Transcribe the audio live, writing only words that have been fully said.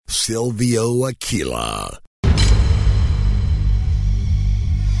Silvio Aquila.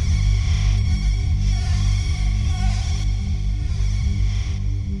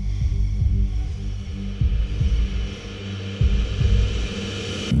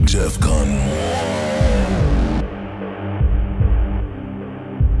 Defqon.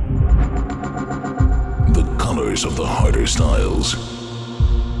 The colors of the harder styles.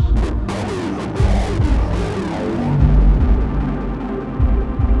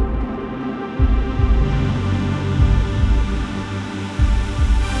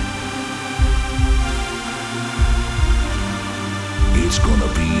 It's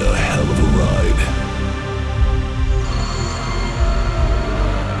gonna be a hell of a ride.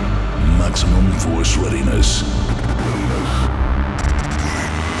 Maximum force readiness.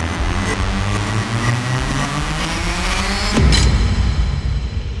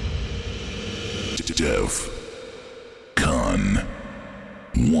 Defqon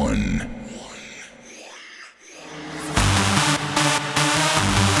 1.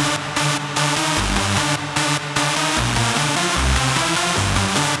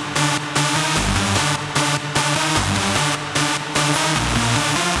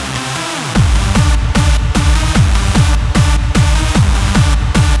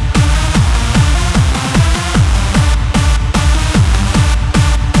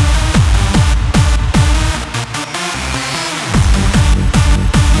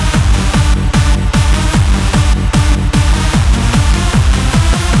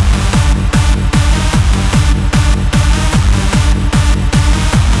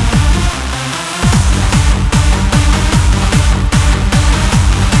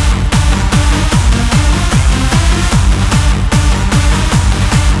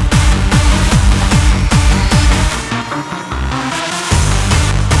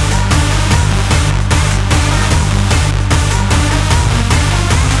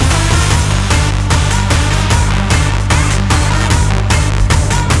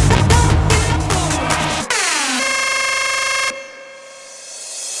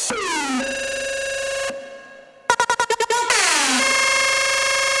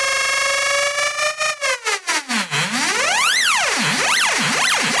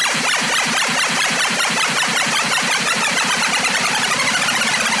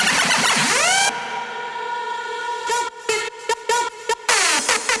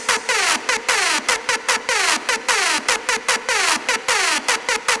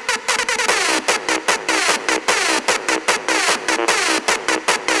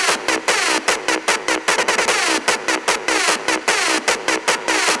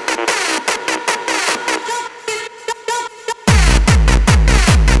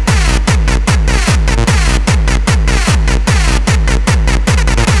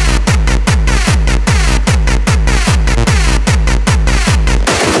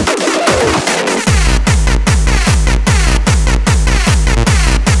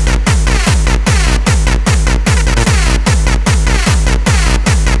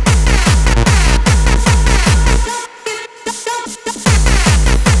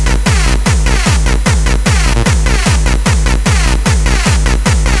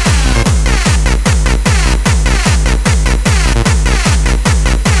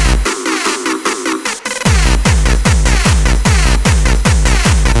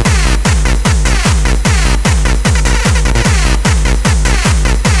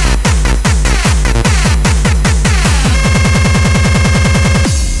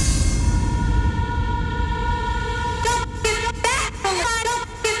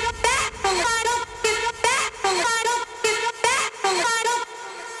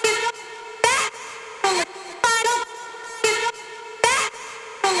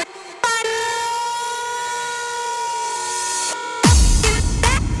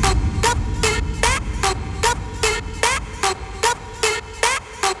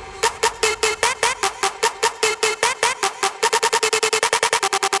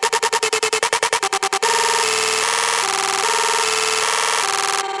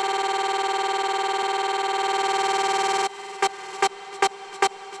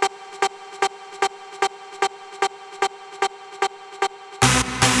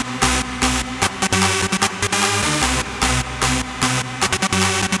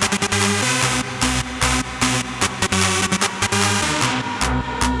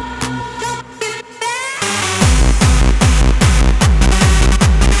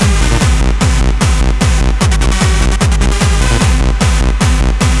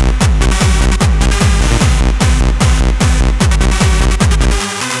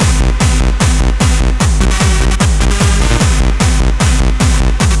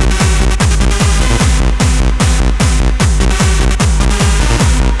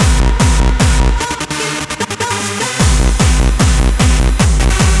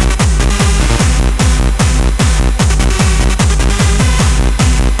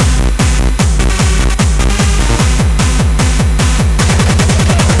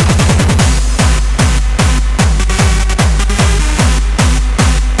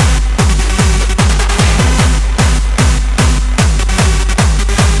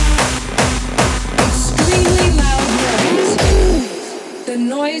 The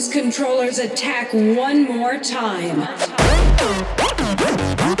Noisecontrollers attack one more time.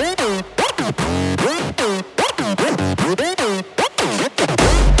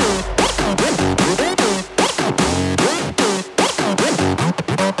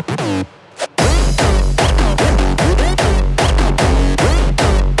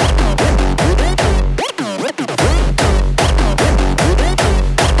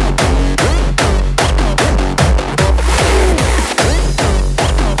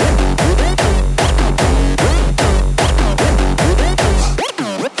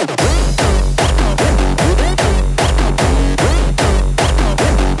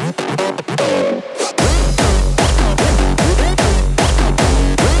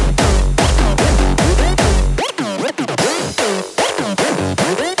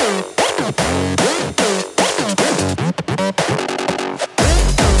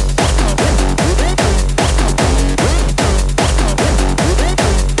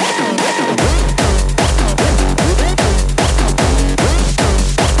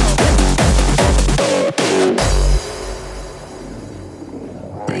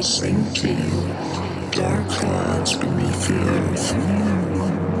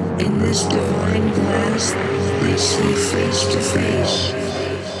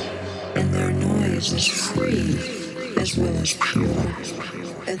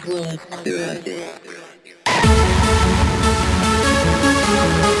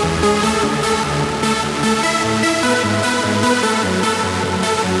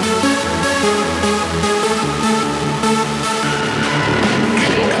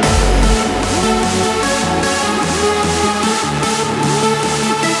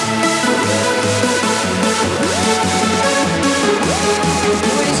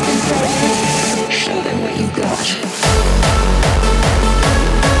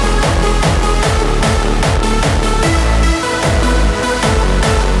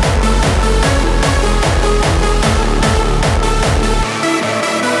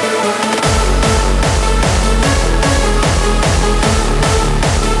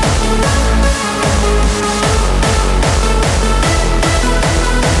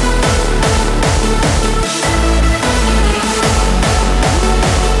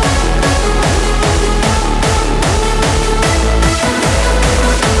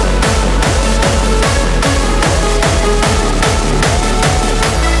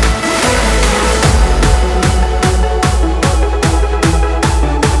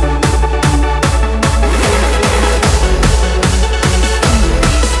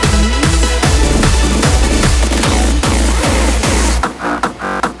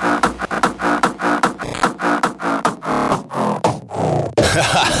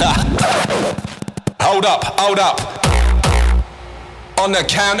 Hold up. On the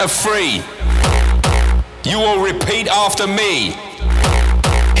count of 3, you will repeat after me.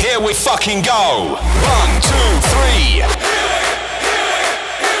 Here we fucking go. 1, 2, 3.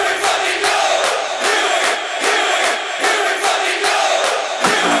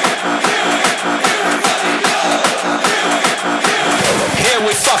 Here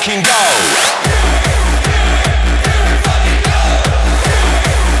we fucking go.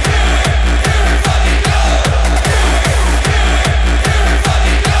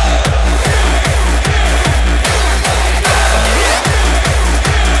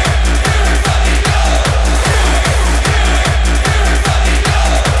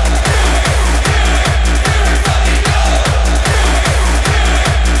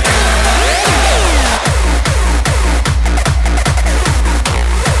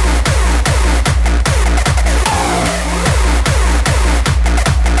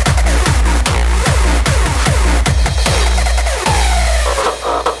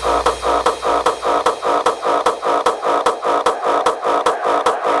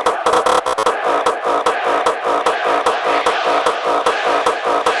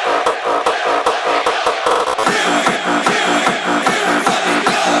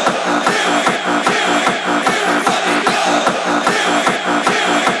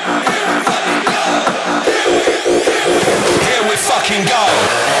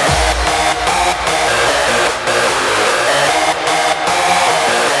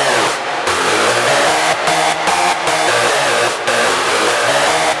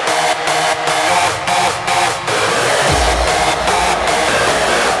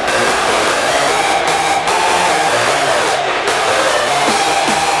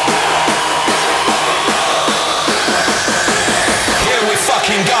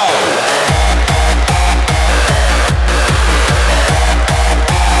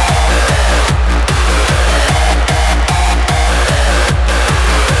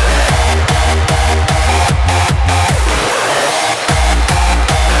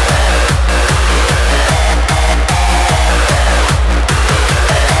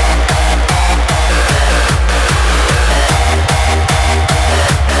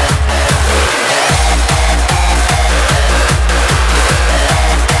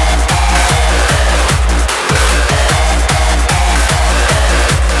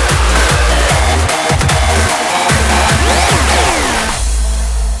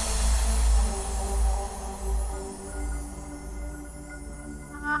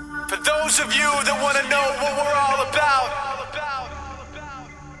 For those of you that want to know what we're all about,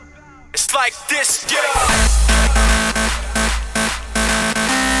 it's like this, yeah.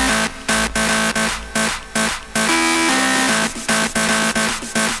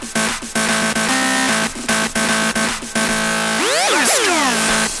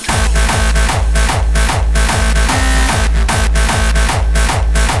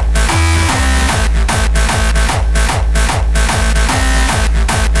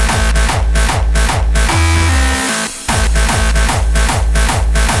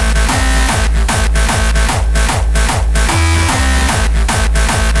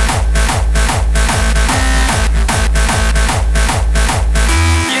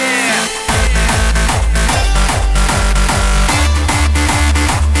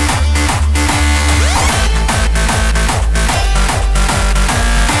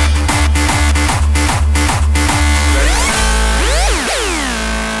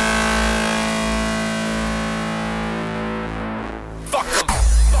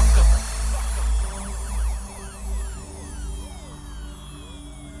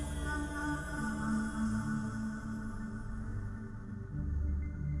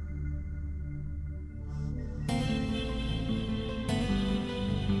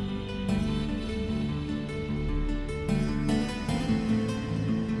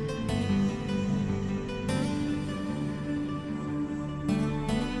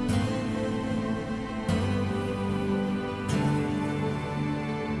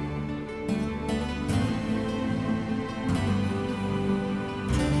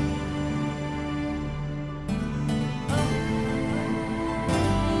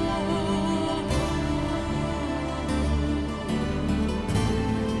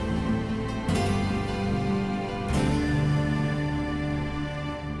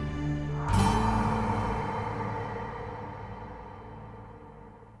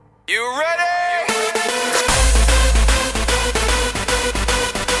 You ready?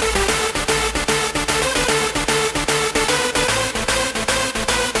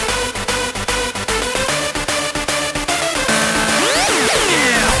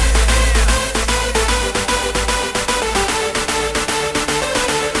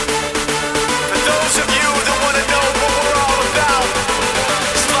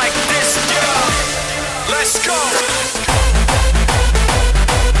 Let's go!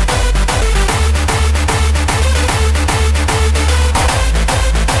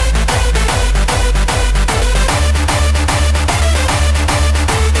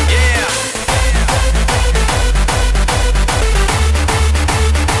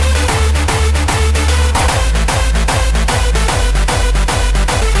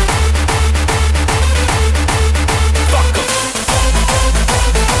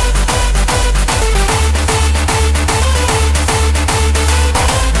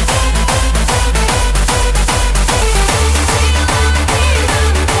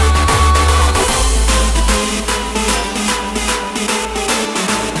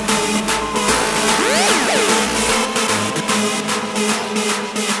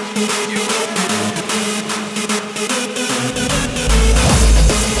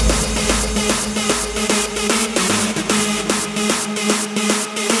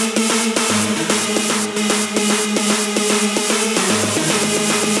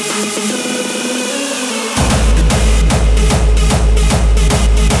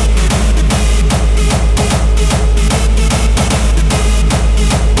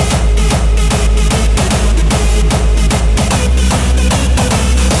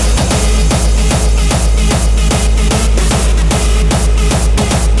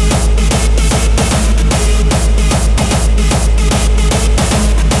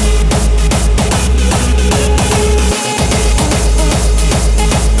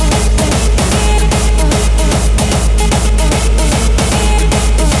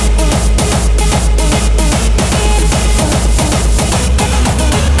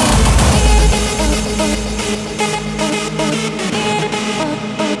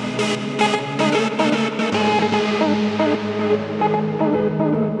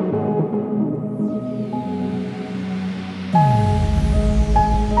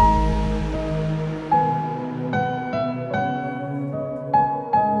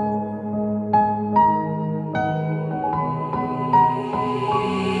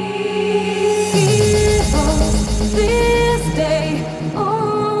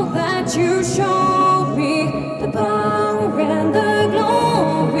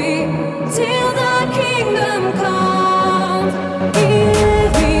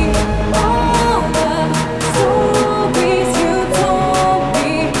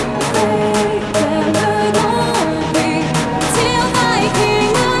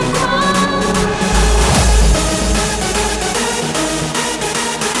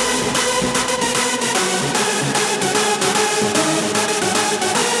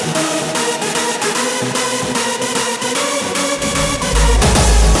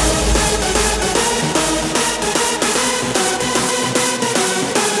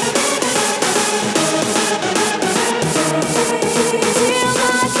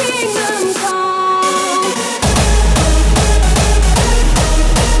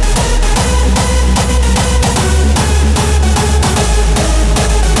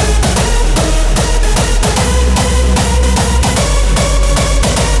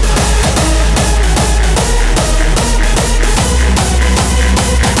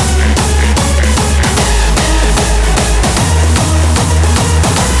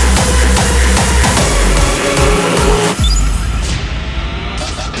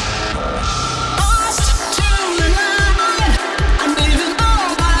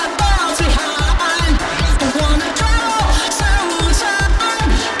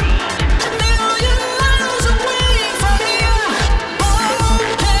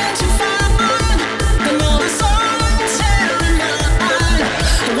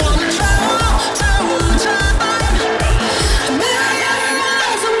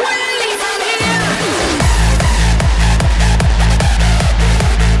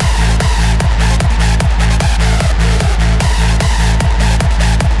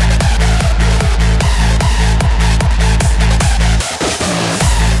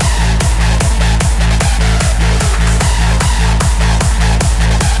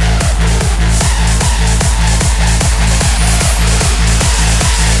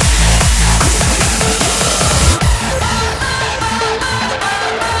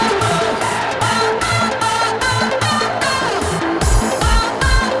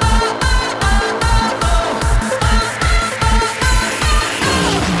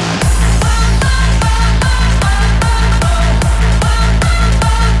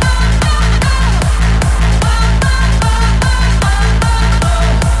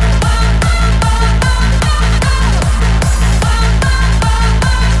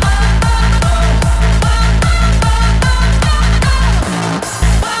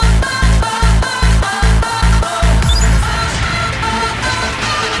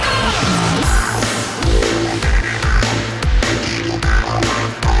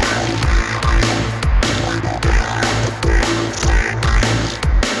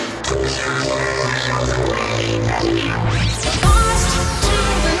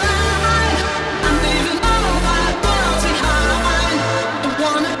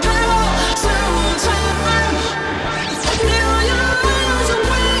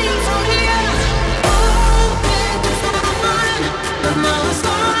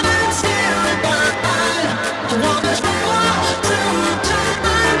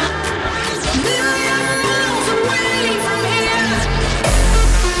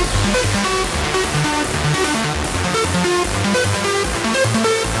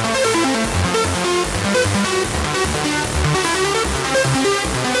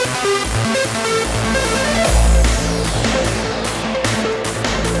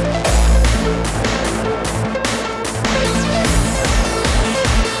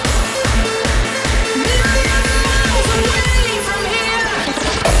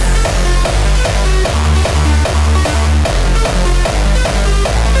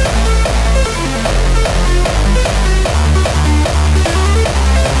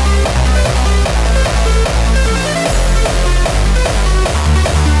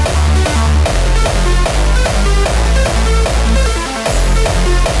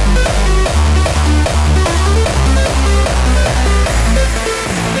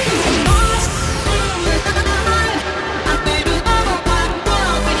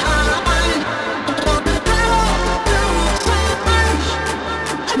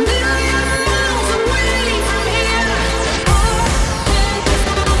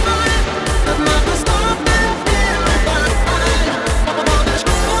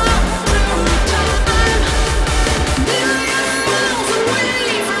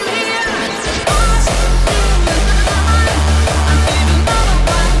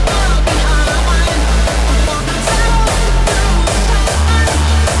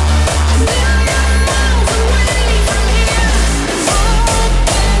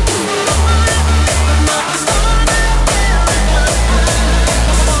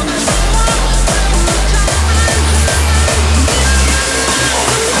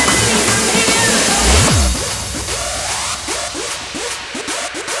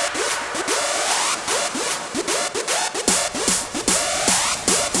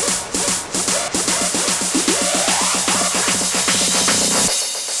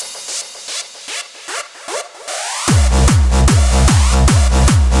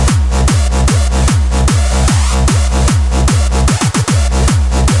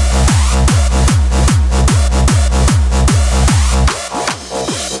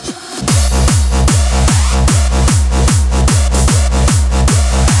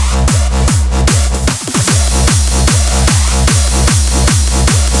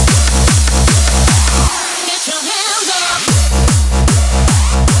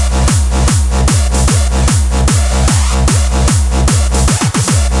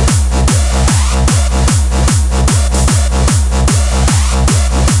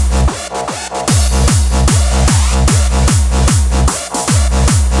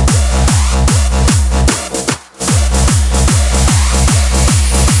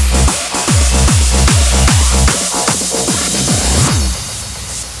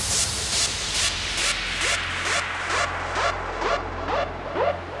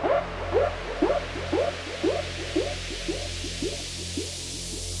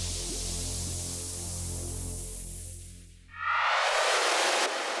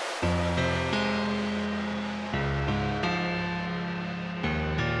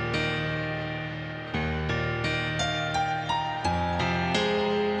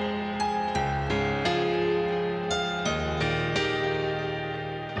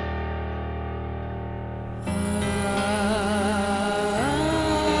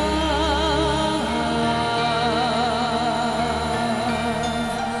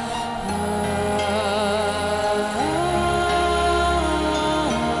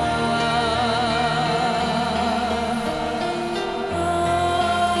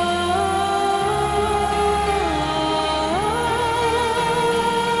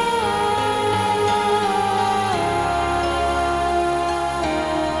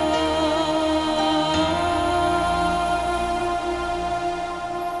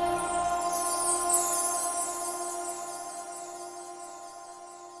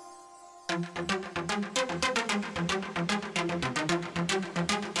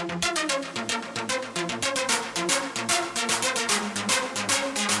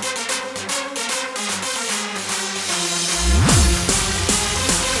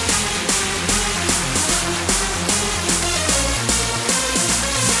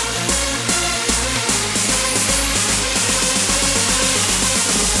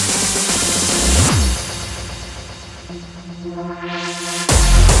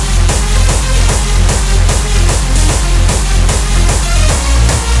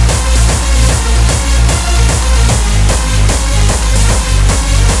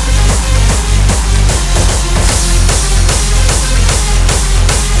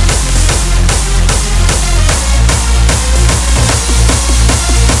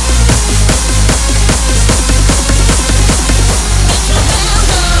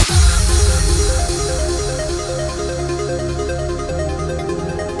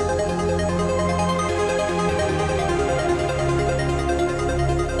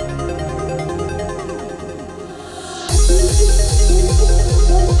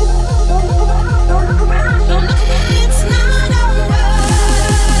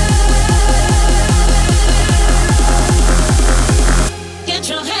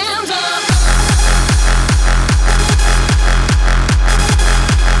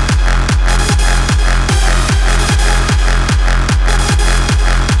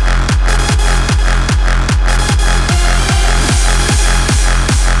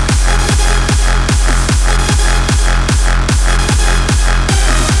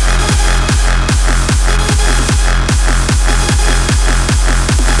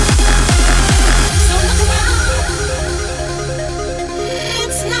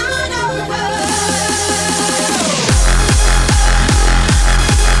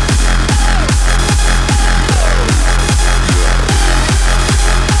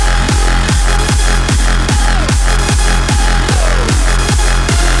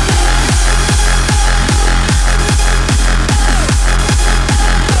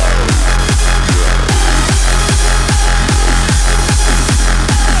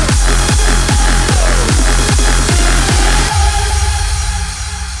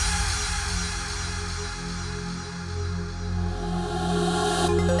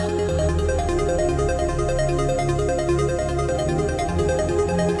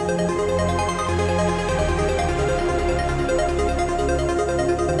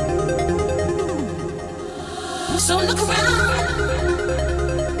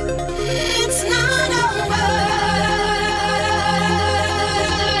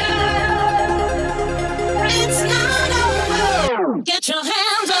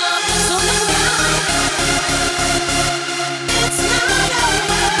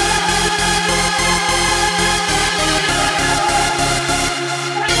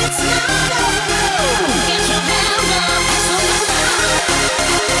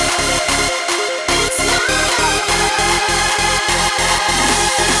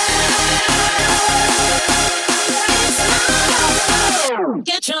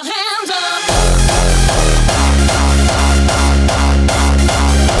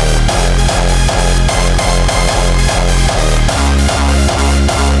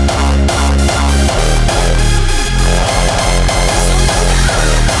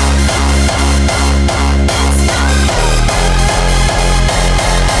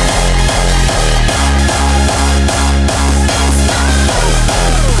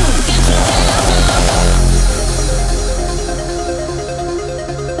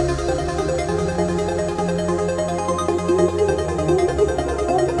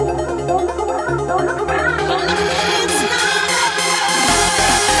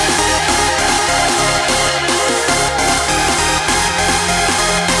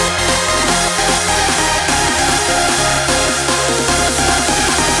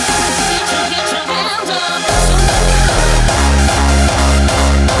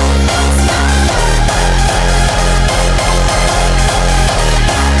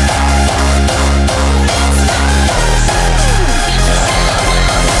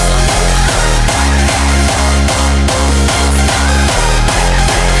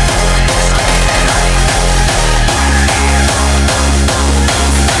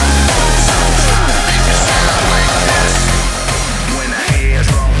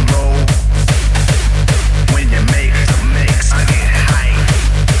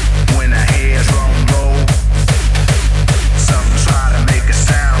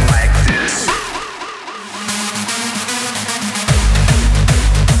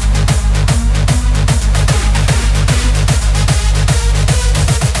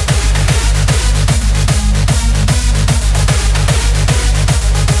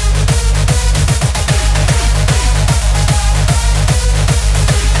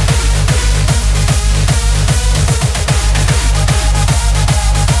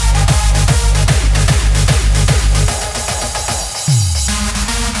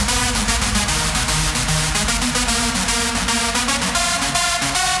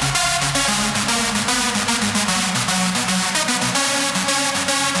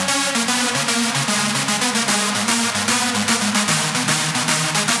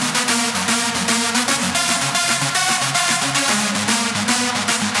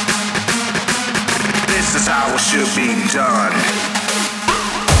 party's on.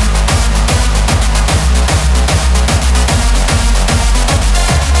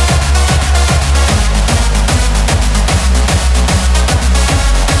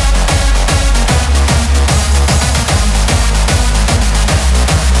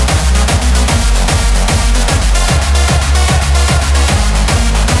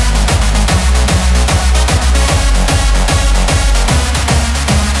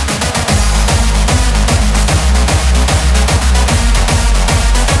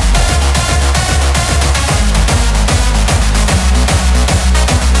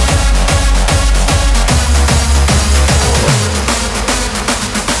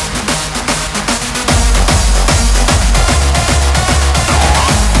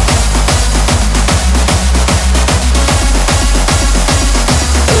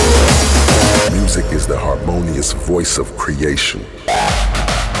 Voice of creation.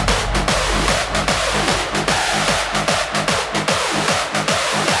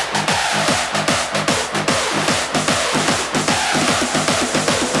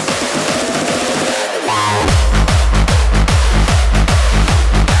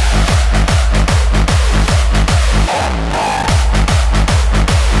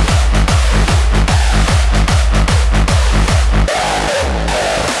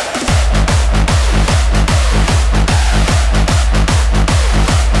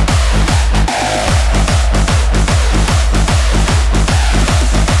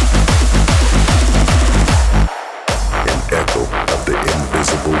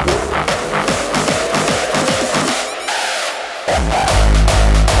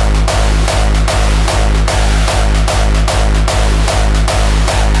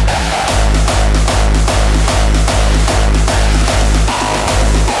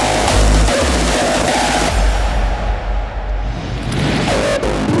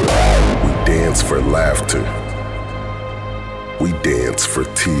 We dance for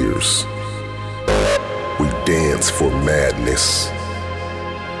tears. We dance for madness.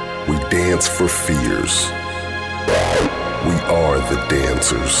 We dance for fears. We are the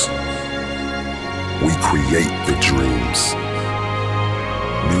dancers. We create the dreams.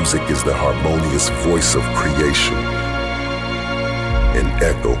 Music is the harmonious voice of creation, an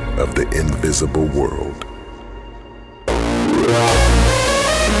echo of the invisible world.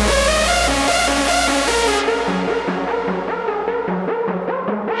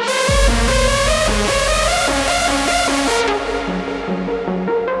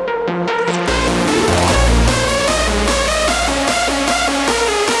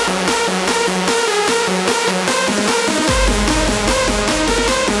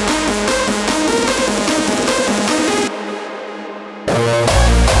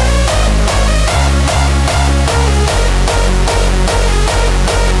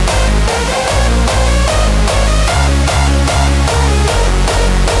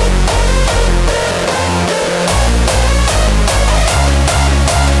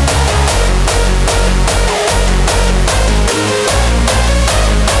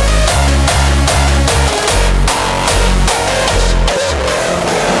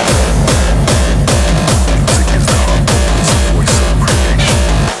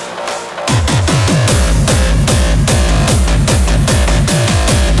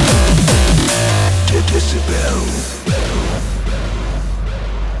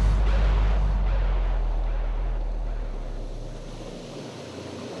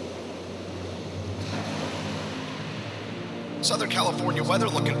 Southern California weather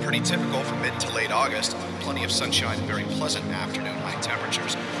looking pretty typical for mid to late August. Plenty of sunshine and very pleasant afternoon high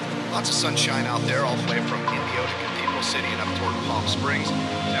temperatures. Lots of sunshine out there all the way from Indio to Cathedral City and up toward Palm Springs.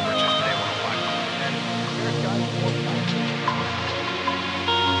 Temperatures today were 510. Here it guys,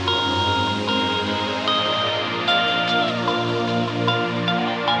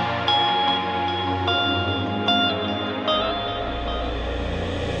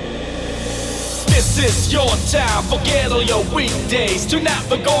 This is your time, forget all your weekdays. Tonight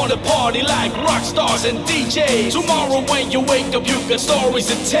we're gonna party like rock stars and DJs. Tomorrow when you wake up you got stories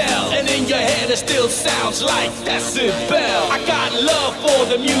to tell, and in your head it still sounds like Decibel. I got love for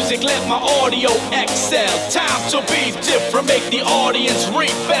the music, let my audio excel. Time to be different, make the audience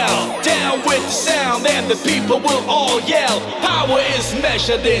rebel. Down with the sound and the people will all yell. Power is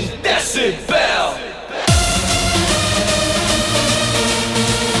measured in Decibel.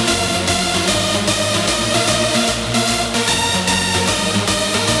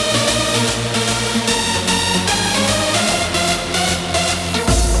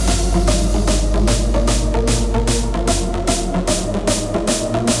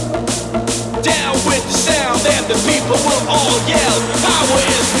 And the people will all yell. Power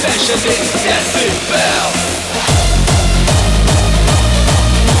is measured in Decibel.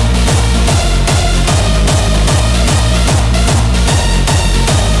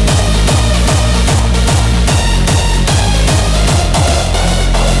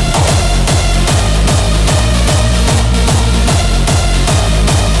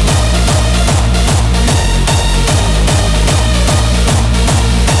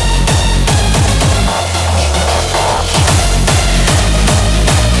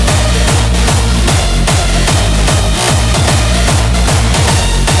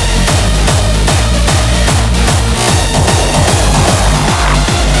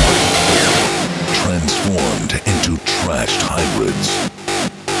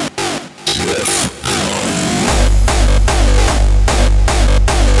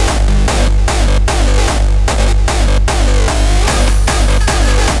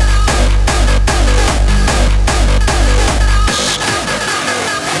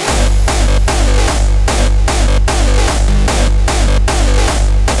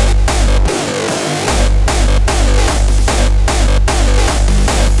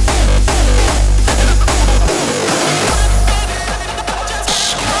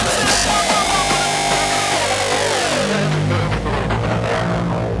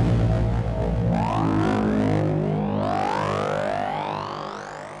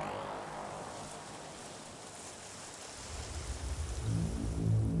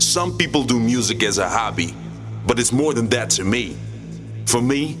 Some people do music as a hobby, but it's more than that to me. For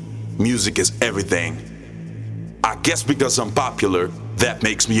me, music is everything. I guess because I'm popular, that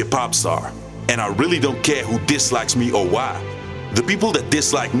makes me a pop star. And I really don't care who dislikes me or why. The people that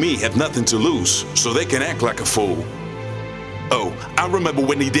dislike me have nothing to lose, so they can act like a fool. Oh, I remember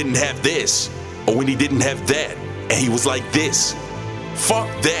when he didn't have this, or when he didn't have that, and he was like this. Fuck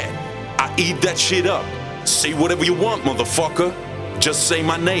that. I eat that shit up. Say whatever you want, motherfucker. Just say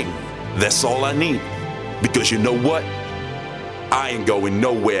my name. That's all I need. Because you know what? I ain't going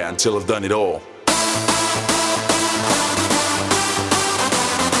nowhere until I've done it all.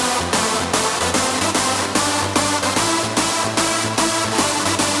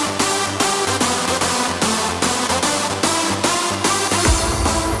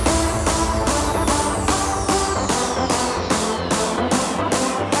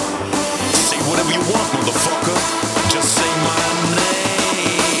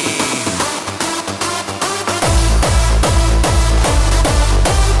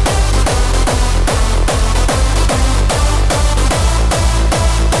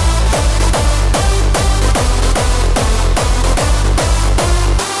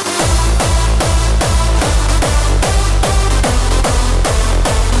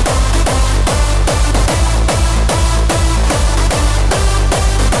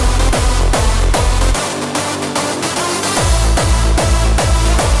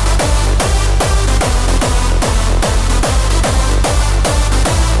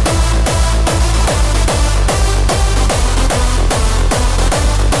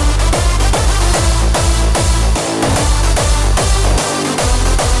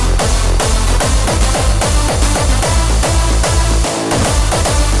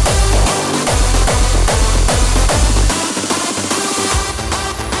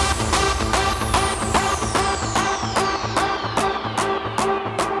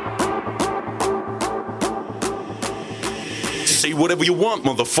 Whatever you want,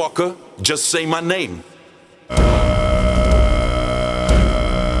 motherfucker. Just say my name.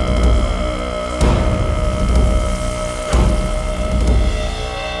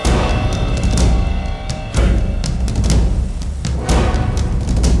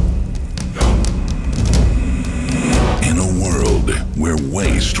 In a world where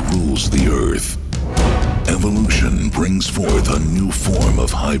waste rules the earth, evolution brings forth a new form of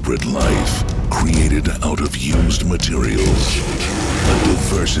hybrid life created out of used materials. A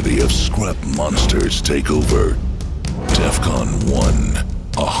diversity of scrap monsters take over. Defqon 1,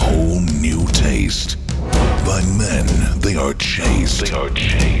 a whole new taste. By men, they are chased.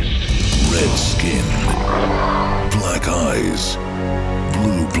 Red skin, black eyes,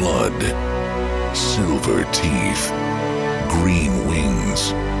 blue blood, silver teeth, green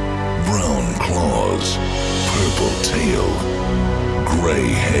wings, brown claws, purple tail, gray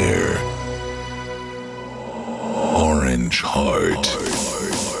hair, orange heart.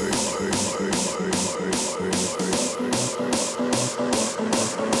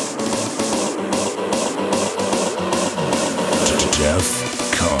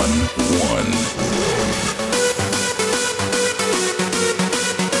 Defqon 1.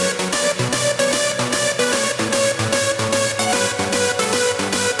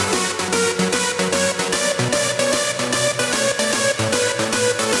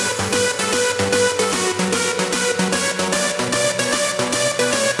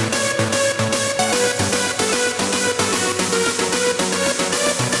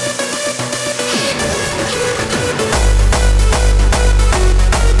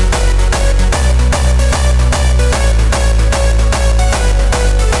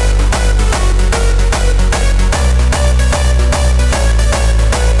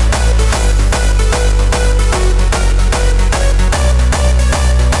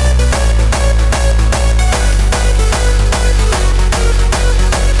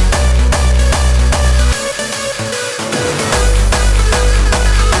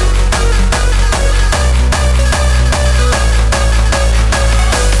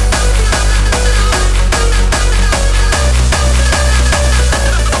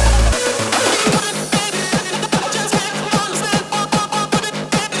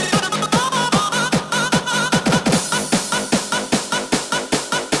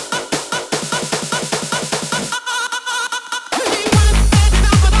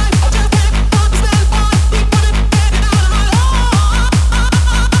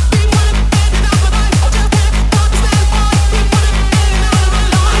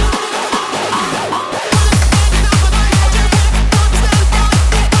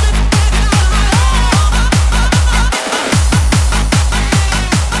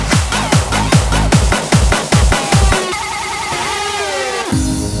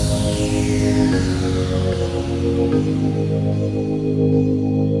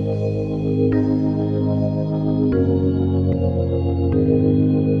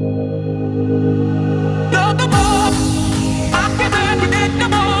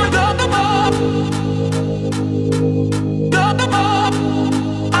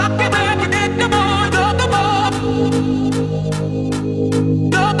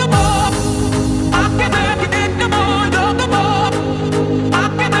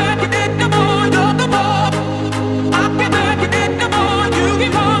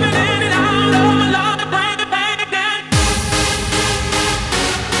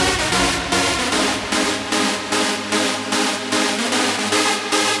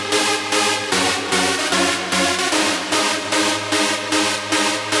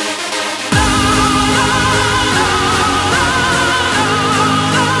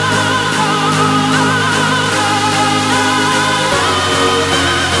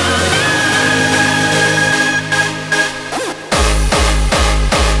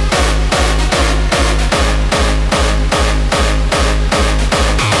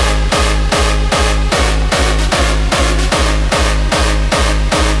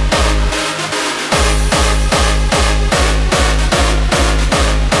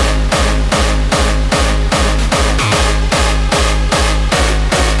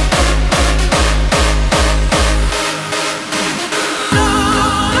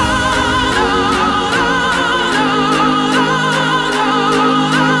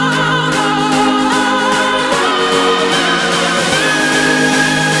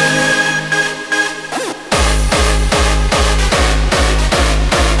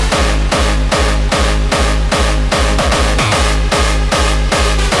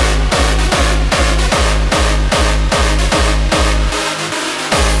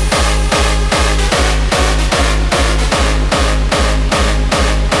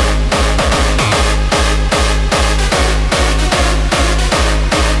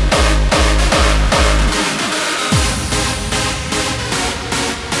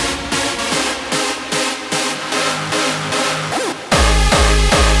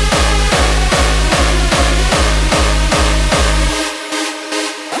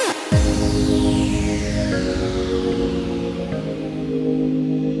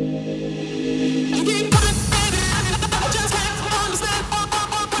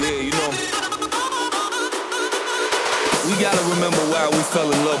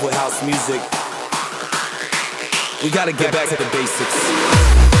 fell in love with house music. We gotta get back to the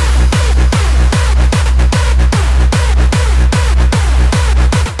basics.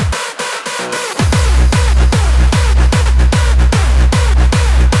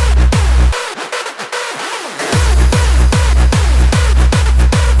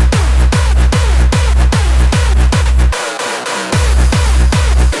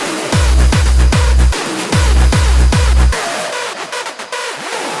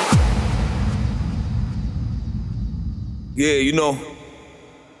 Yeah, you know,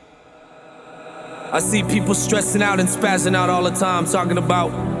 I see people stressing out and spazzing out all the time, talking about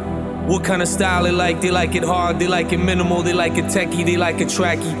what kind of style they like. They like it hard, they like it minimal, they like it techie, they like it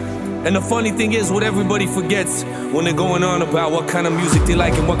tracky. And the funny thing is, what everybody forgets when they're going on about what kind of music they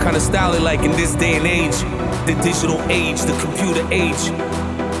like and what kind of style they like in this day and age, the digital age, the computer age,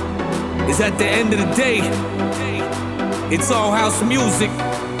 is at the end of the day, it's all house music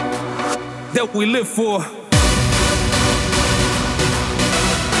that we live for.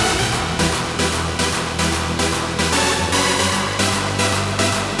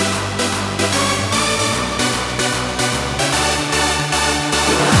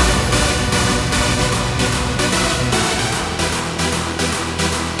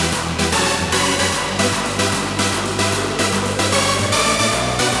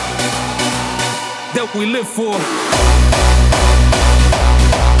 We live for.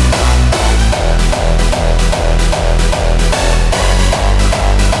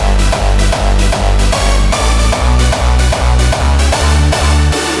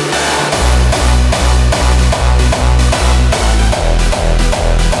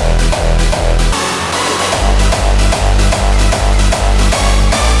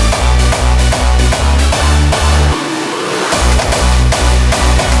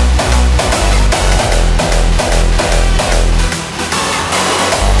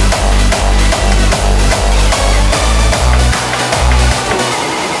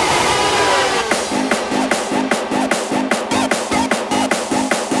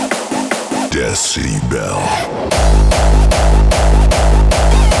 Decibel.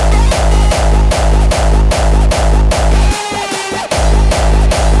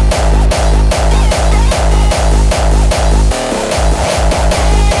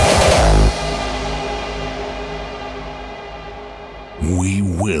 We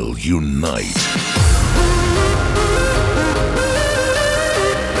will unite.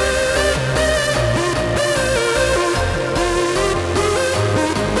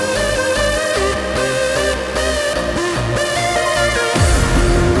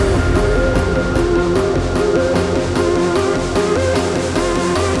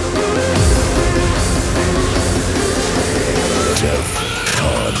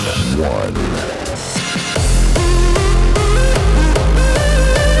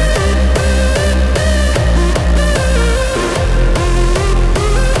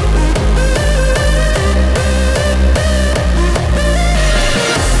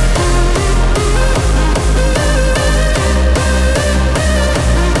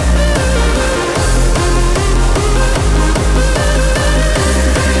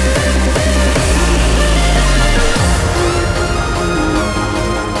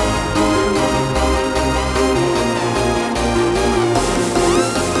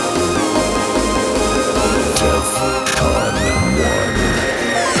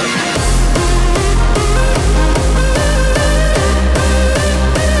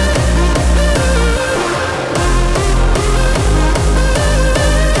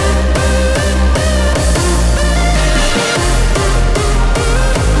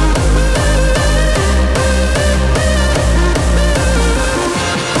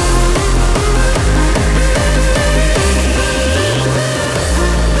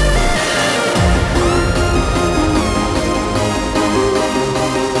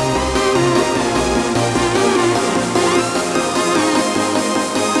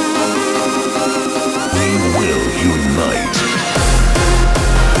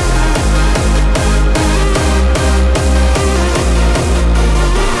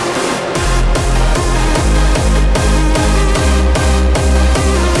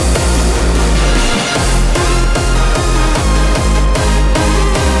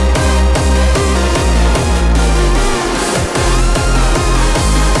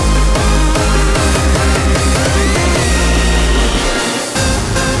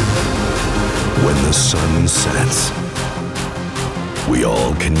 We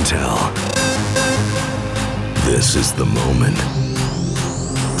all can tell. This is the moment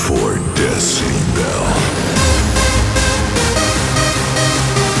for Decibel.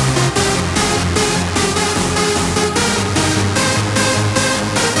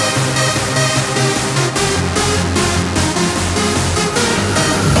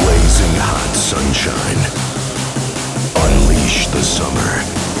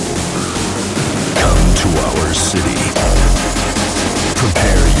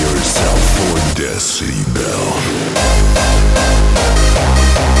 Decibel.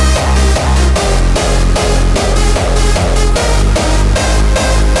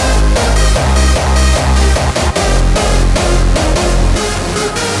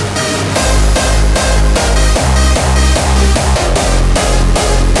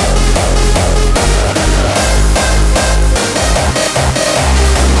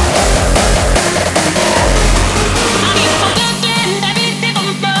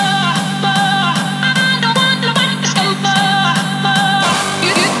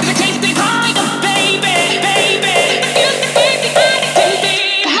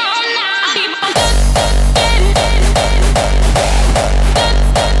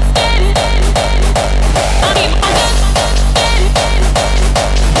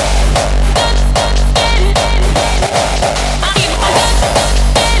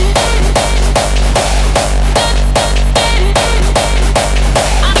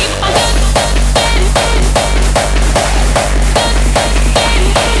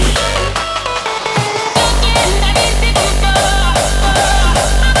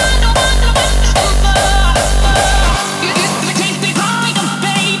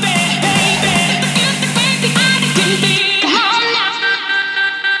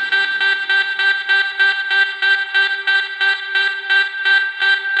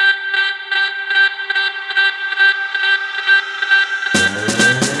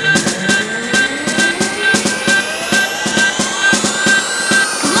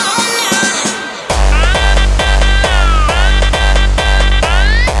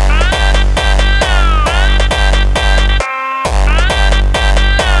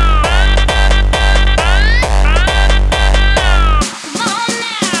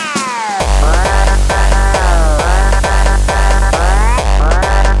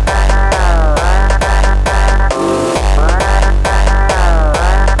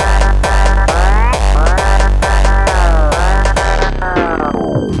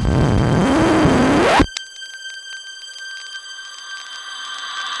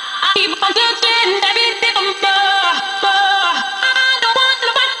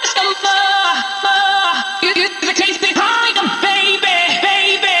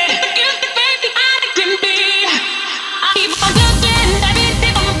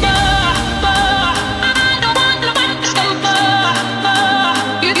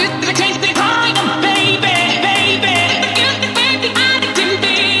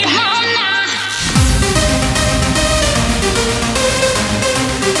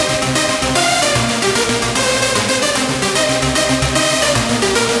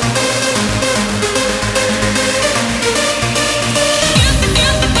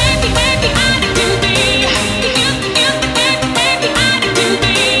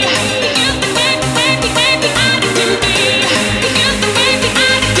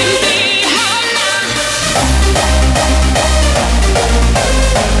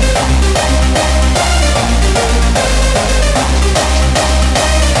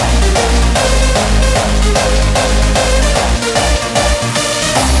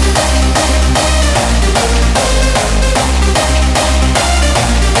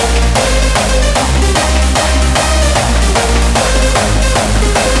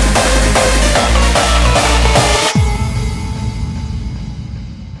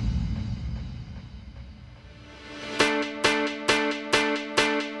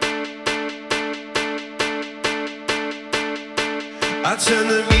 I turn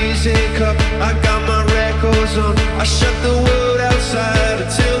the music up, I got my records on. I shut the world outside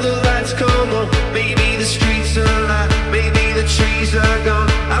until the lights come on. Maybe the streets are light, maybe the trees are gone.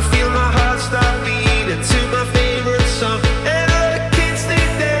 I feel my heart start beating to my favorite song. And all the kids they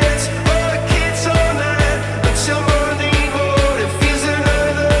dance, all the kids all night until morning wood, it feels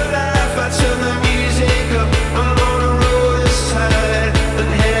another life. I turn the music up, I'm on a road this tide,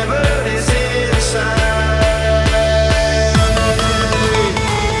 and heaven is inside.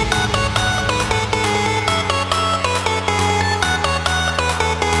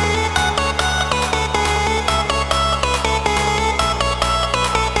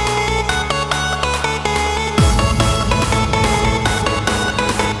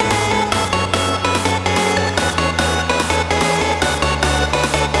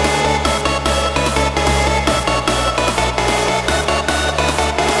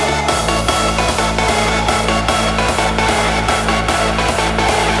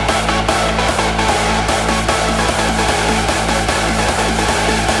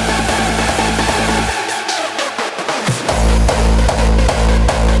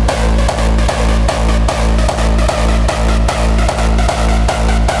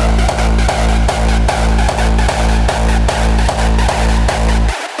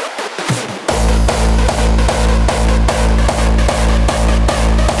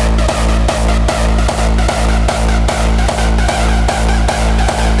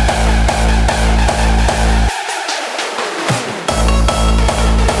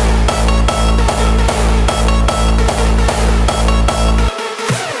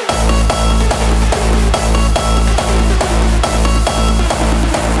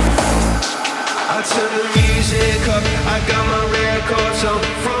 come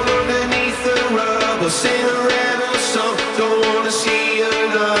from underneath the rubble. Sing a rebel song, don't wanna see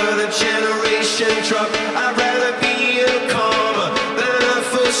another generation drop. I'd rather be a comma than a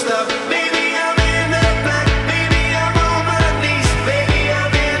full stop. Maybe I'm in the black, maybe I'm on my knees, maybe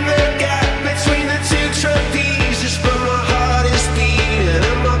I'm in the gap between the two trapezes, but my heart is beating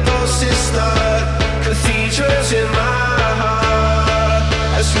and my pulses start. Cathedrals in my heart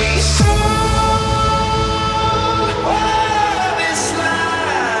as we sing.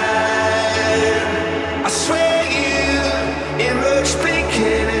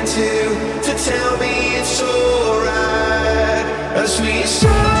 To tell me it's alright as we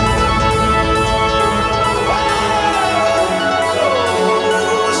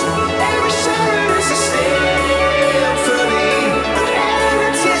every summer is a symphony, and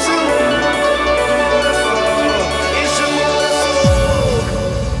it is a waterfall. It's a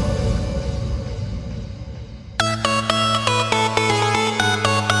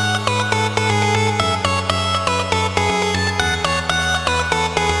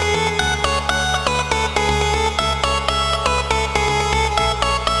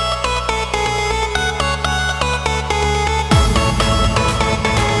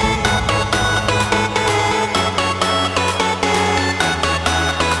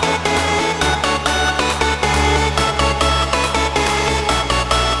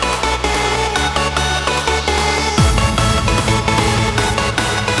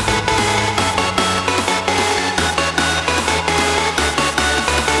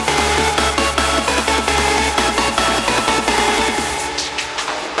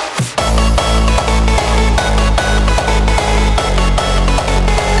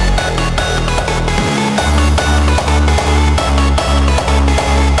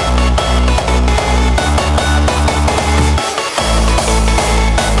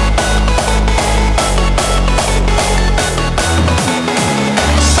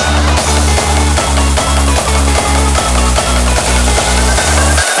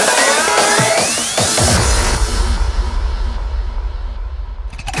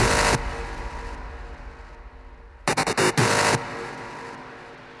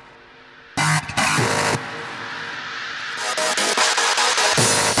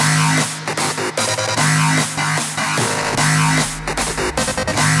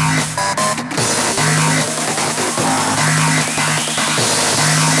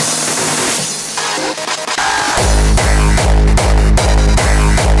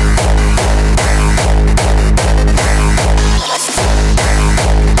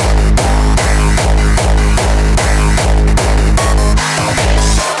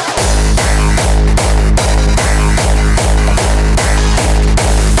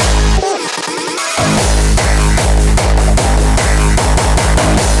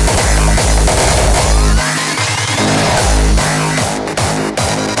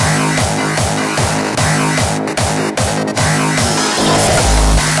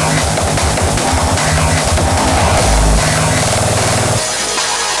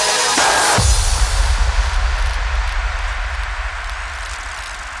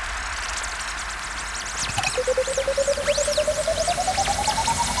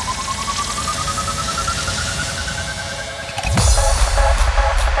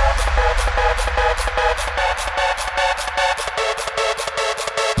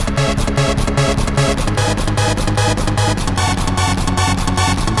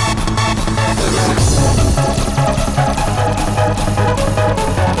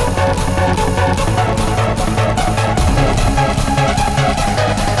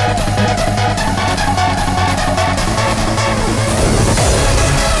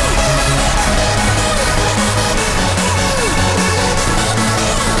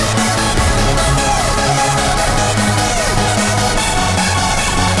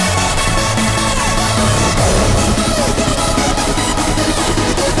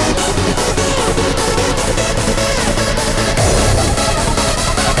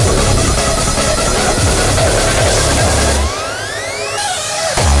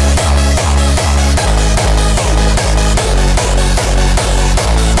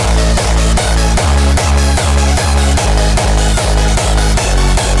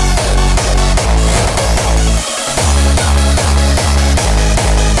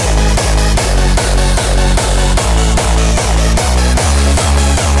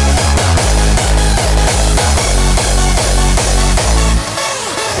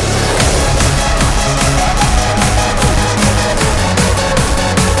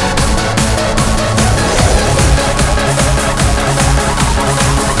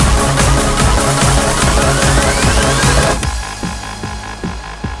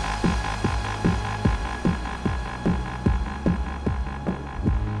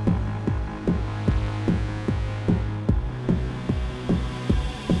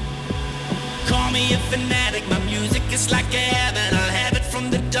me a fanatic, my music is like a heaven. I'll have it from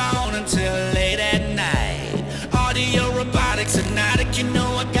the dawn until late at night. Audio robotics, hypnotic, you know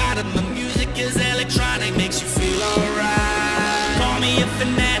I got it. My music is electronic, makes you feel alright. Call me a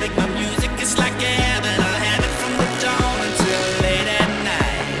fanatic, my music is like a heaven. I'll have it from the dawn until late at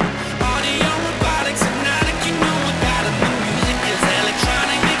night. Audio robotics, hypnotic, you know I got it. My music is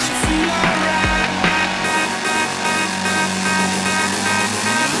electronic, makes you feel alright.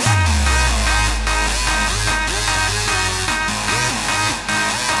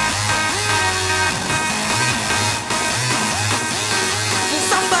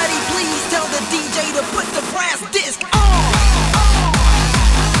 DJ to put the brass disc on.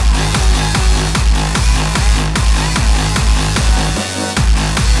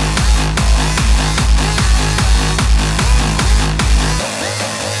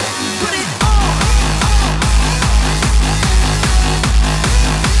 Put it on.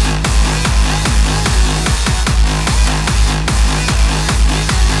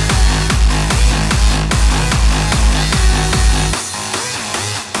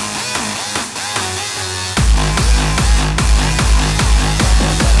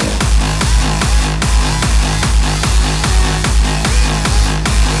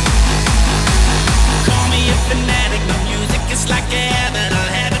 Fanatic, my music is like a heaven.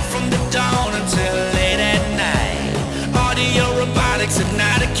 I'll have it from the dawn until late at night. Audio robotics,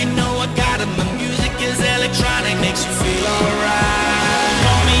 hypnotic, you know I got it. My music is electronic, makes you feel alright.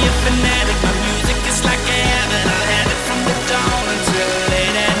 Call me a fanatic, my music is like a heaven. I'll have it from the dawn until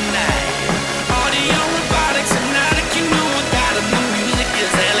late at night. Audio robotics, hypnotic, you know I got it. My music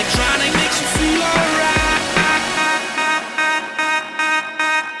is electronic, makes you feel alright.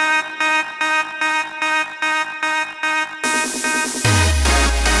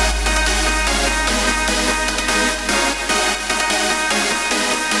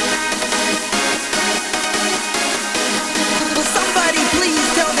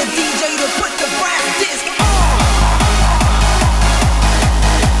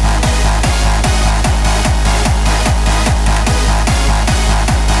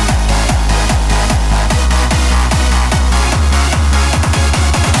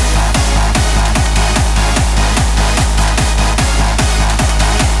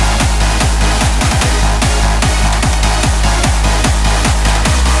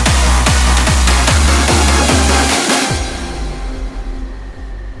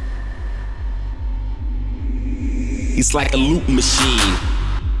 It's like a loop machine.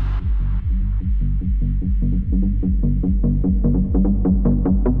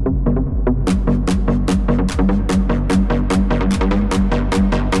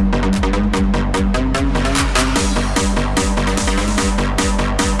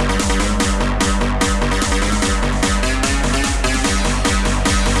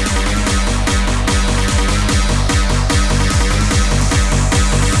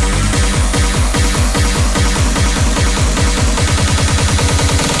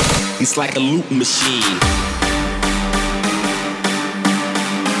 It's like a loop machine.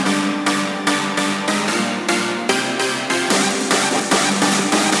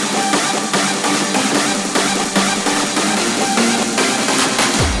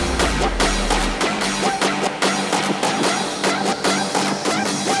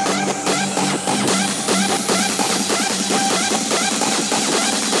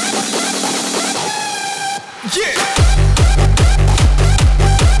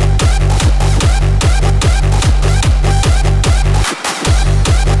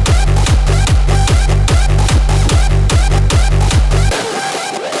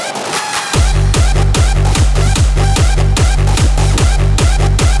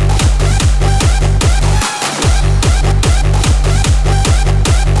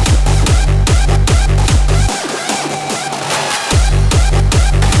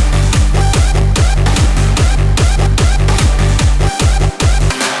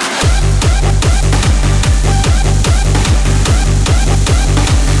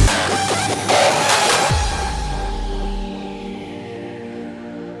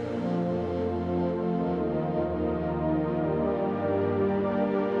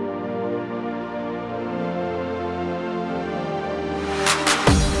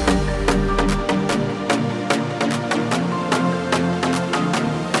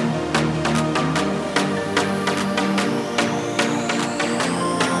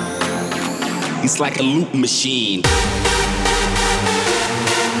 It's like a loop machine.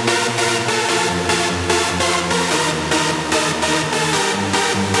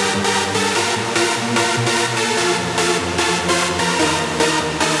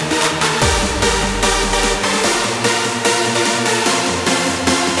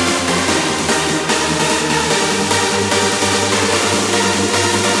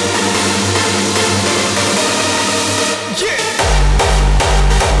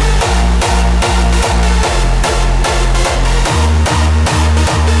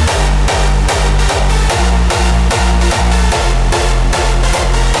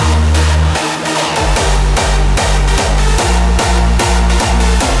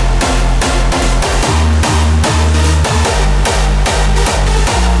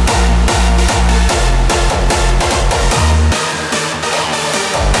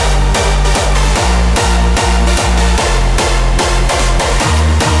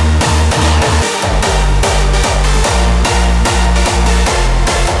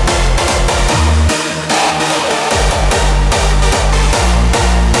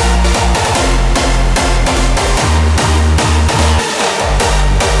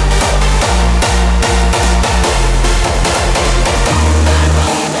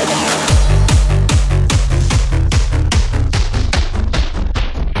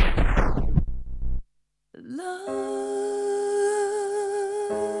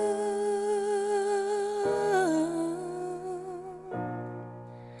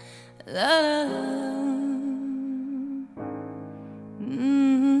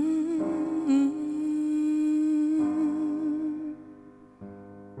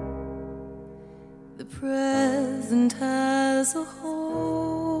 present has a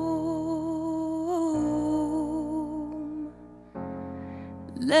home.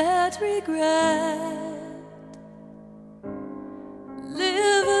 Let regret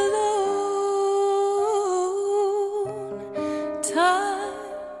live alone.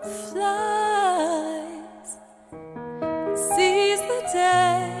 Time flies, seize the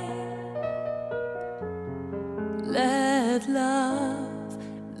day. Let love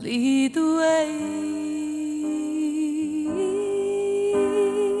lead the way.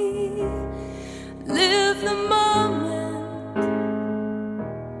 Live the moment,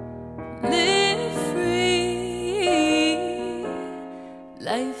 live free.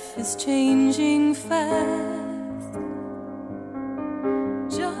 Life is changing fast.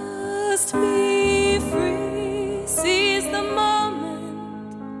 Just be free. Seize the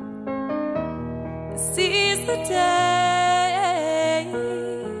moment, seize the day.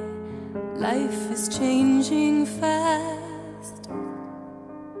 Life is changing fast.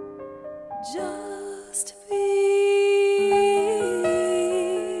 Just be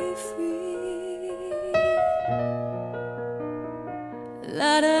free.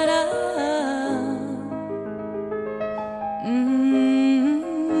 La da da.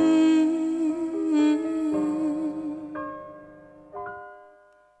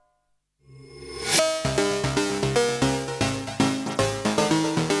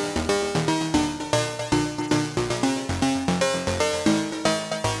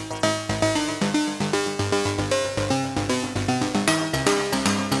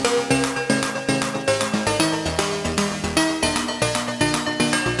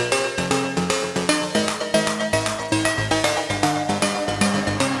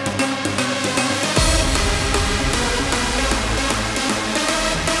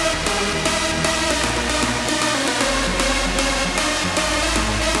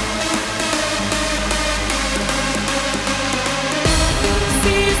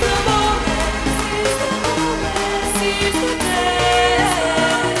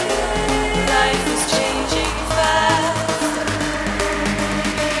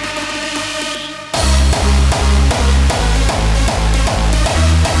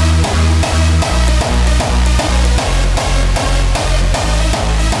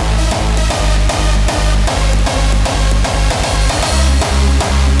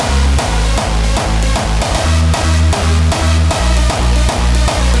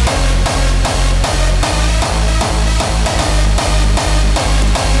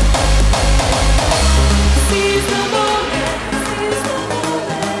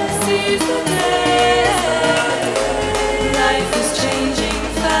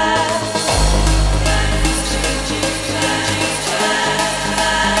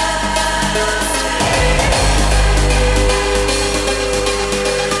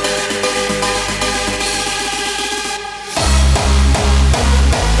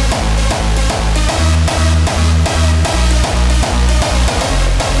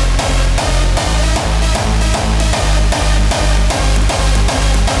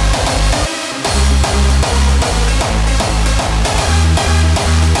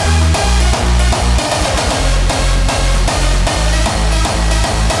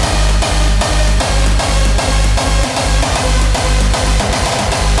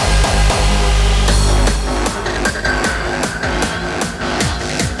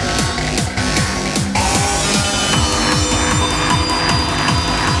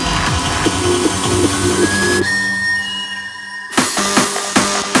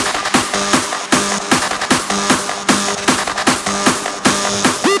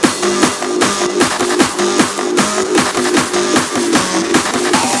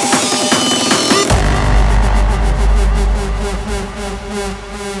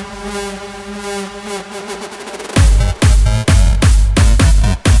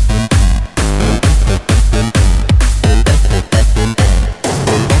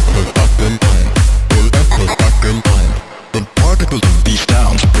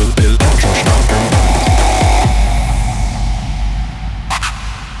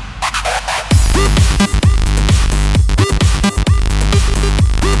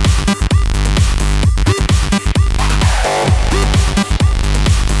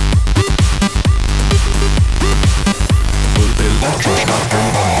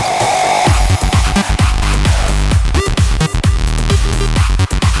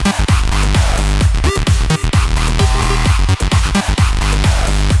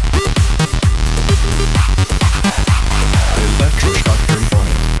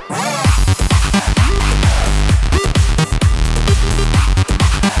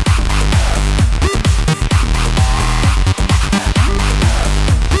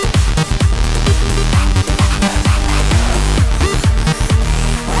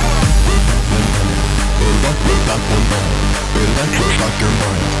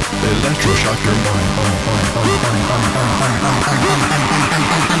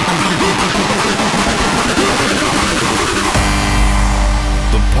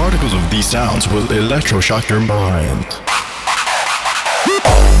 particles of these sounds will electroshock your mind.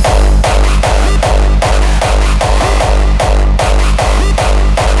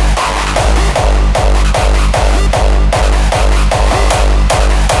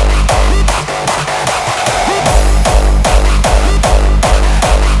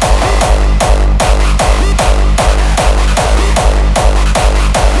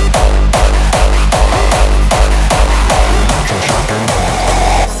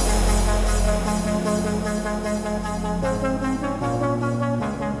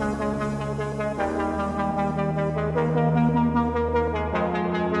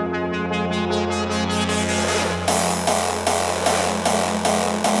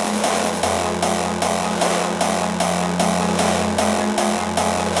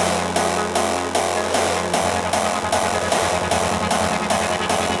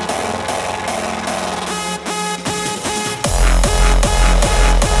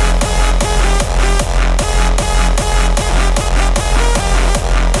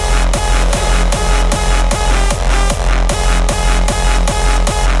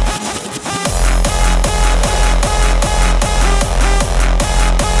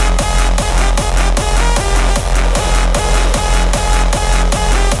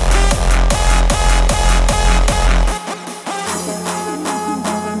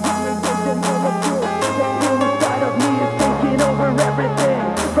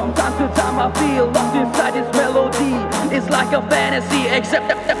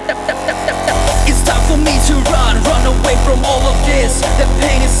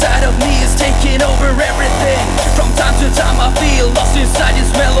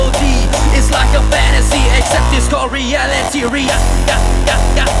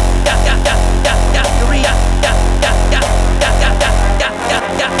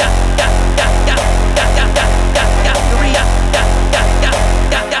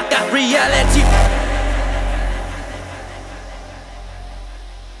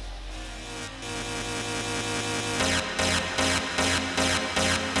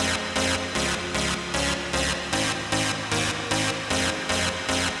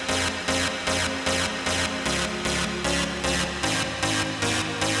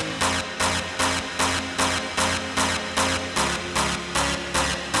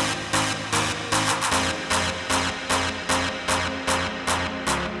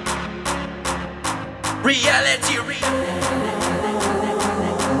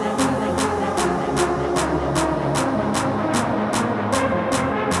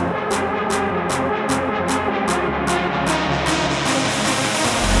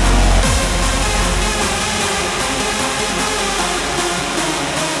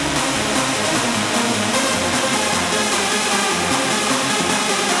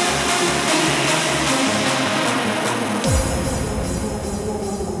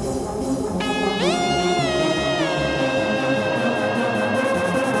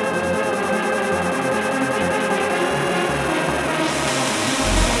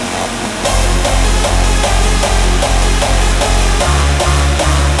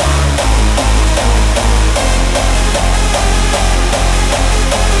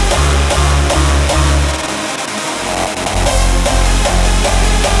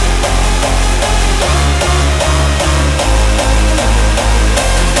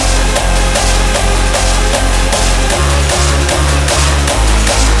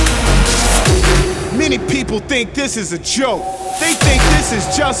 Think this is a joke. They think this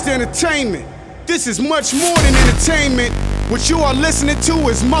is just entertainment. This is much more than entertainment. What you are listening to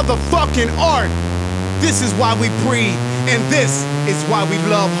is motherfucking art. This is why we breathe, and this is why we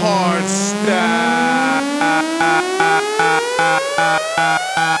love hard style.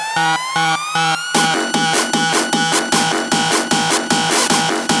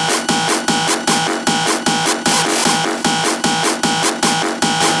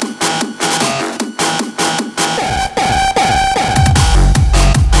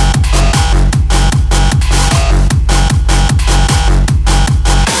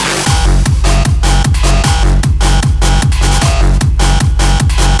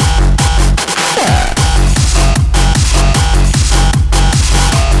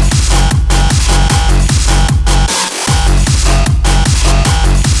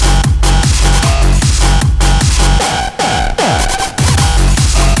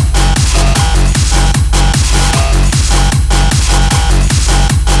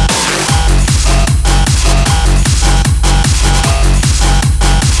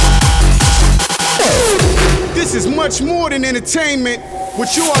 Much more than entertainment.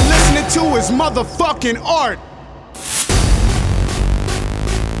 What you are listening to is motherfucking art.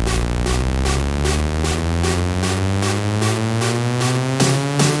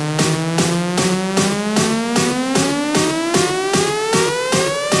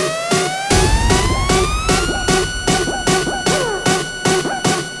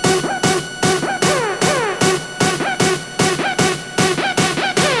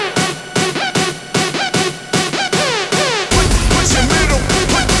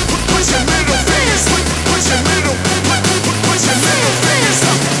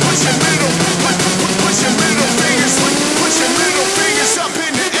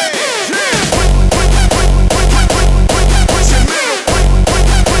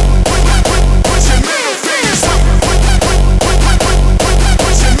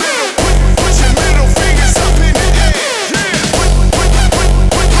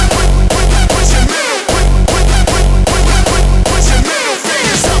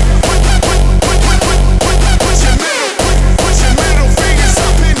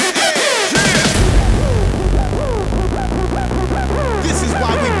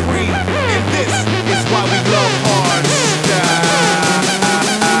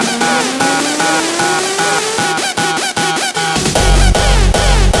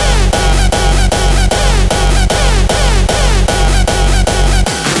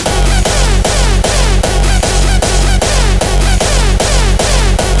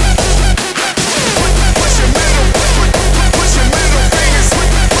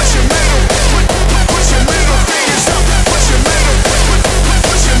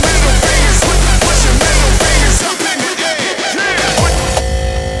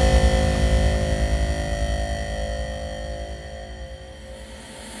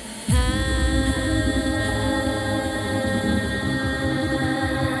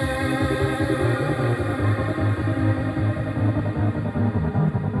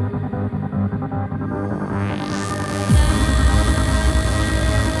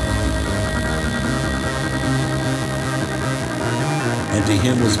 To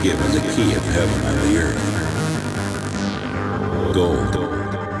him was given the key of heaven and the earth. Gold.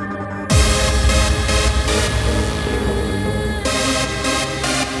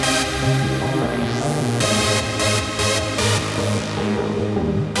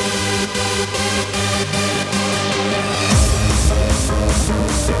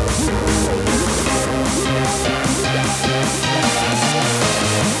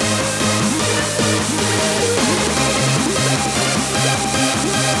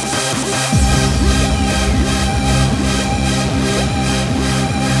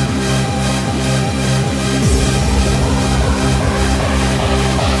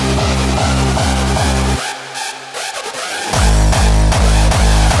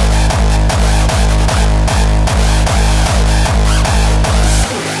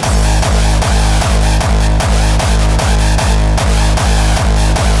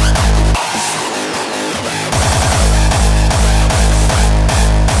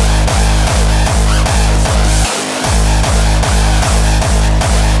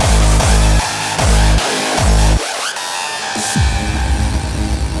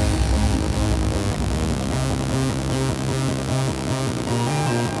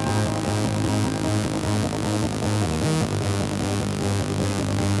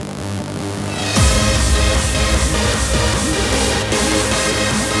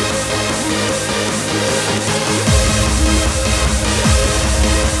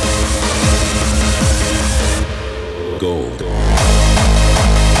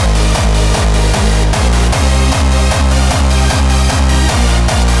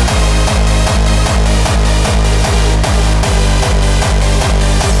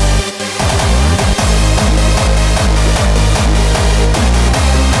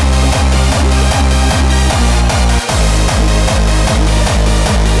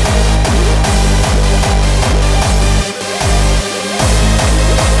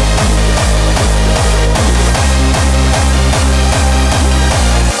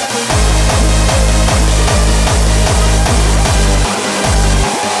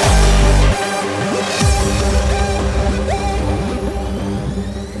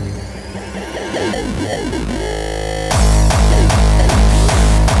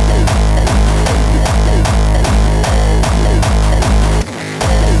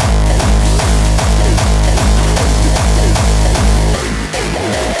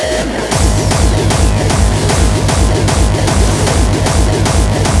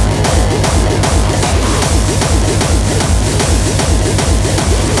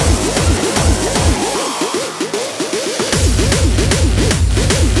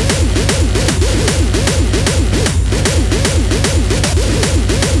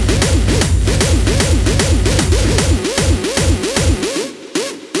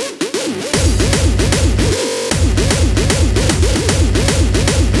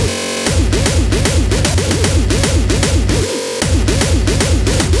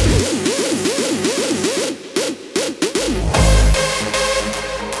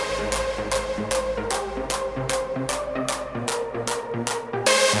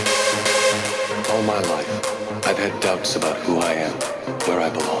 doubts about who I am, where I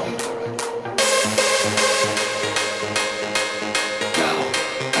belong. Now,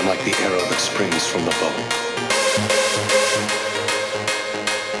 I'm like the arrow that springs from the bow.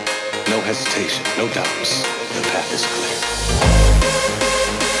 No hesitation, no doubts. The path is clear.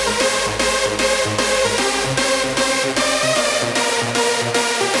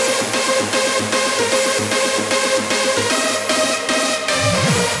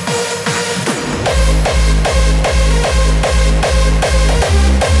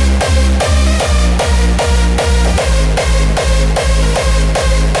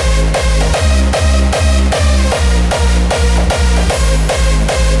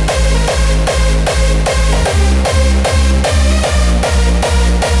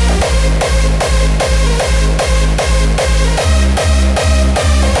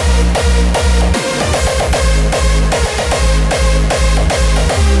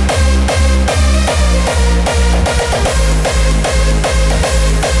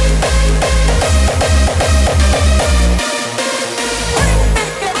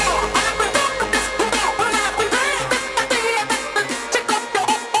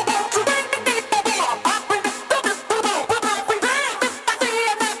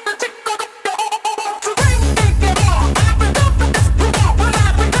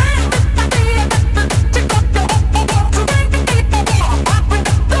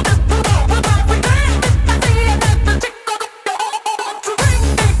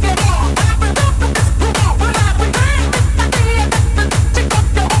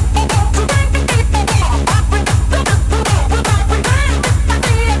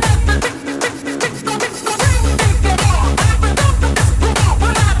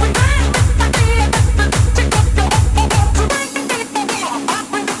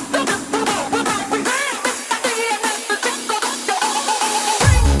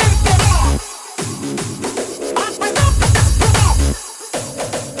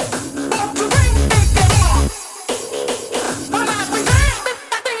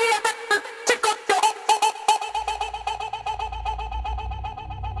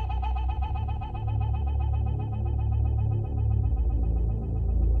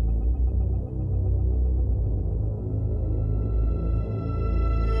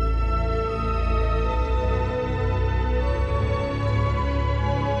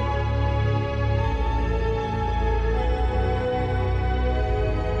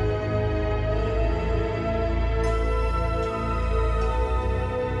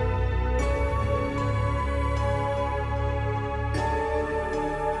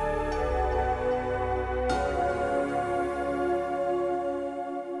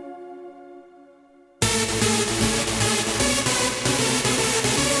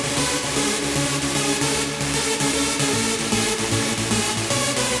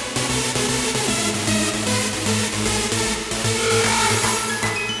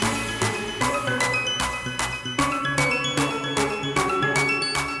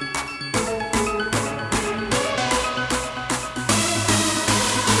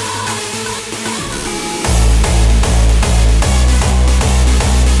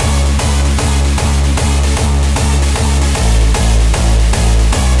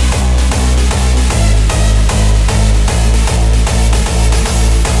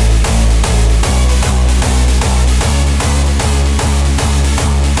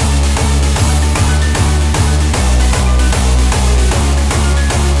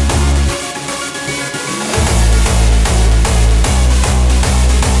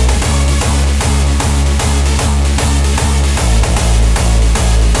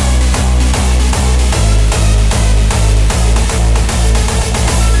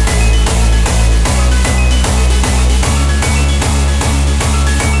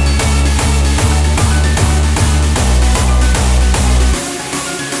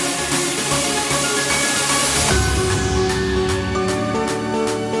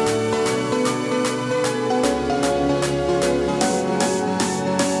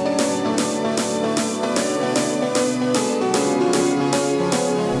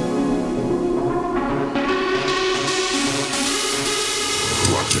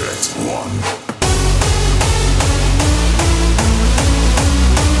 Set 1.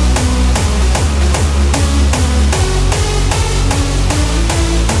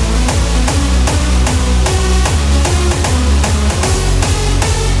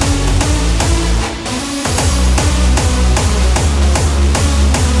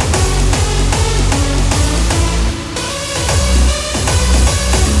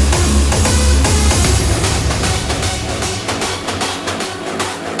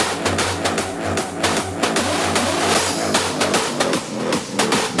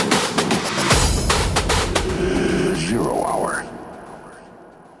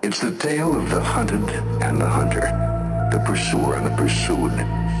 Tale of the hunted and the hunter, the pursuer and the pursued,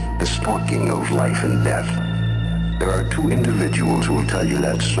 the stalking of life and death. There are two individuals who will tell you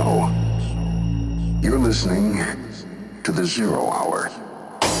that's so. You're listening to the 0 Hour.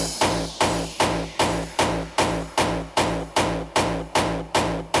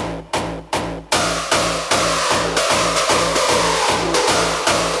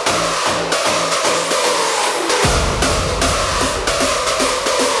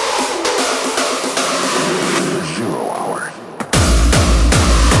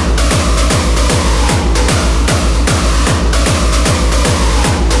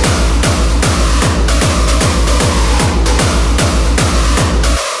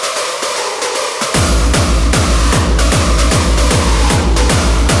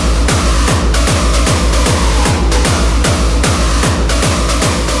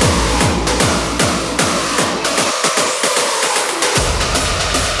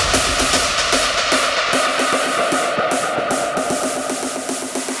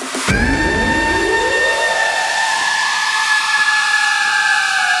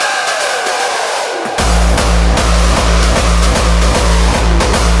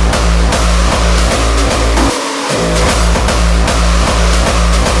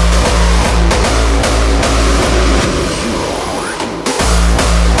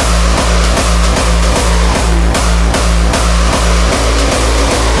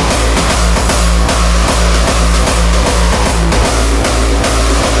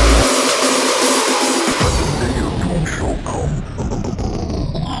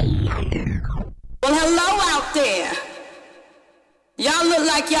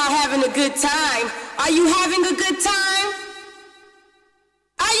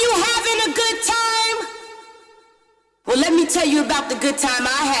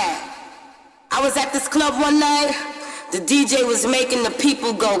 Making the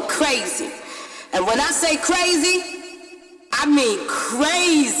people go crazy. And when I say crazy, I mean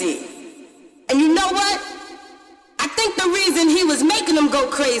crazy. And you know what? I think the reason he was making them go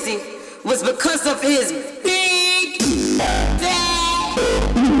crazy was because of his big fat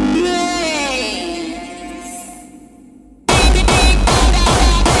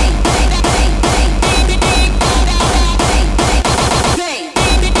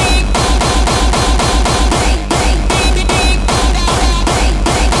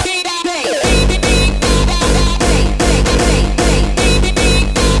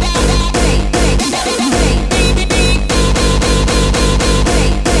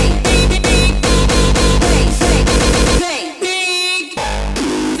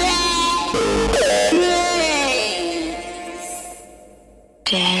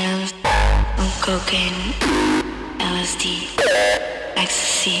cocaine, LSD,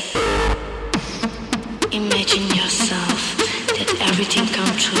 ecstasy. Imagine yourself that everything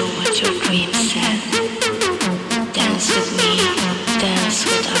come true what your dream said. Dance with me, dance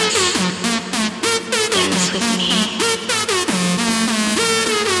with us, dance with me.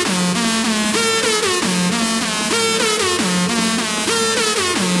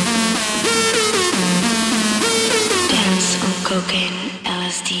 Dance on cocaine,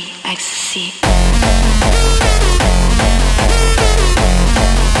 LSD, ecstasy.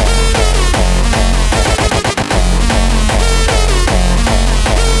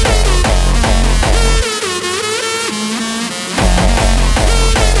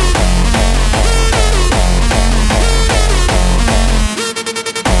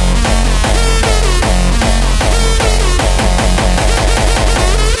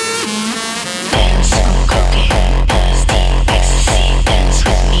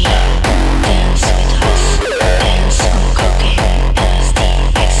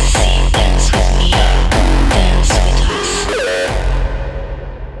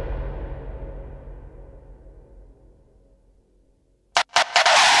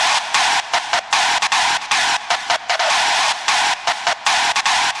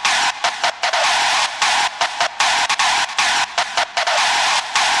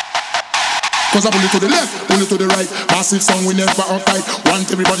 Cause I pull it to the left, pull it to the right. Massive song we never uptight. Want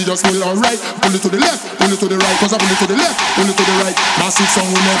everybody just feel alright. Pull it to the left, pull it to the right. Cause I pull it to the left, pull it to the right. Massive song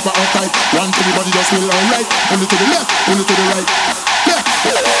we never uptight. Want everybody just feel alright. Pull it to the left, pull it to the right. Left,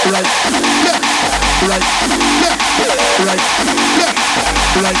 right, left, right, left, right, left, right, left, right, left,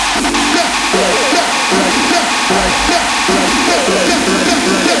 right, left, right, left, right,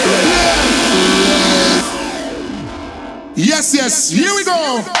 left, right. Yes, yes, here we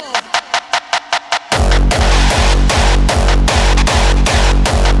go.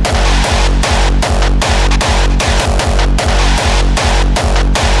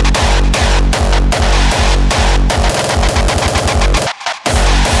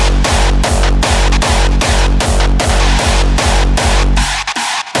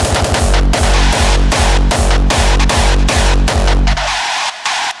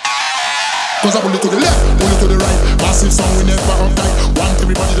 Cause I pull it to the left, pull it to the right. Massive song we never uptight. Want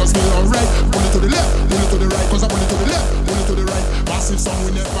everybody just feel alright. Pull it to the left, pull it to the right. Cause I pull it to the left, pull it to the right. Massive song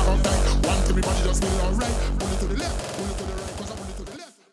we never uptight. Want everybody just feel alright. Pull it to the left, pull it to the right.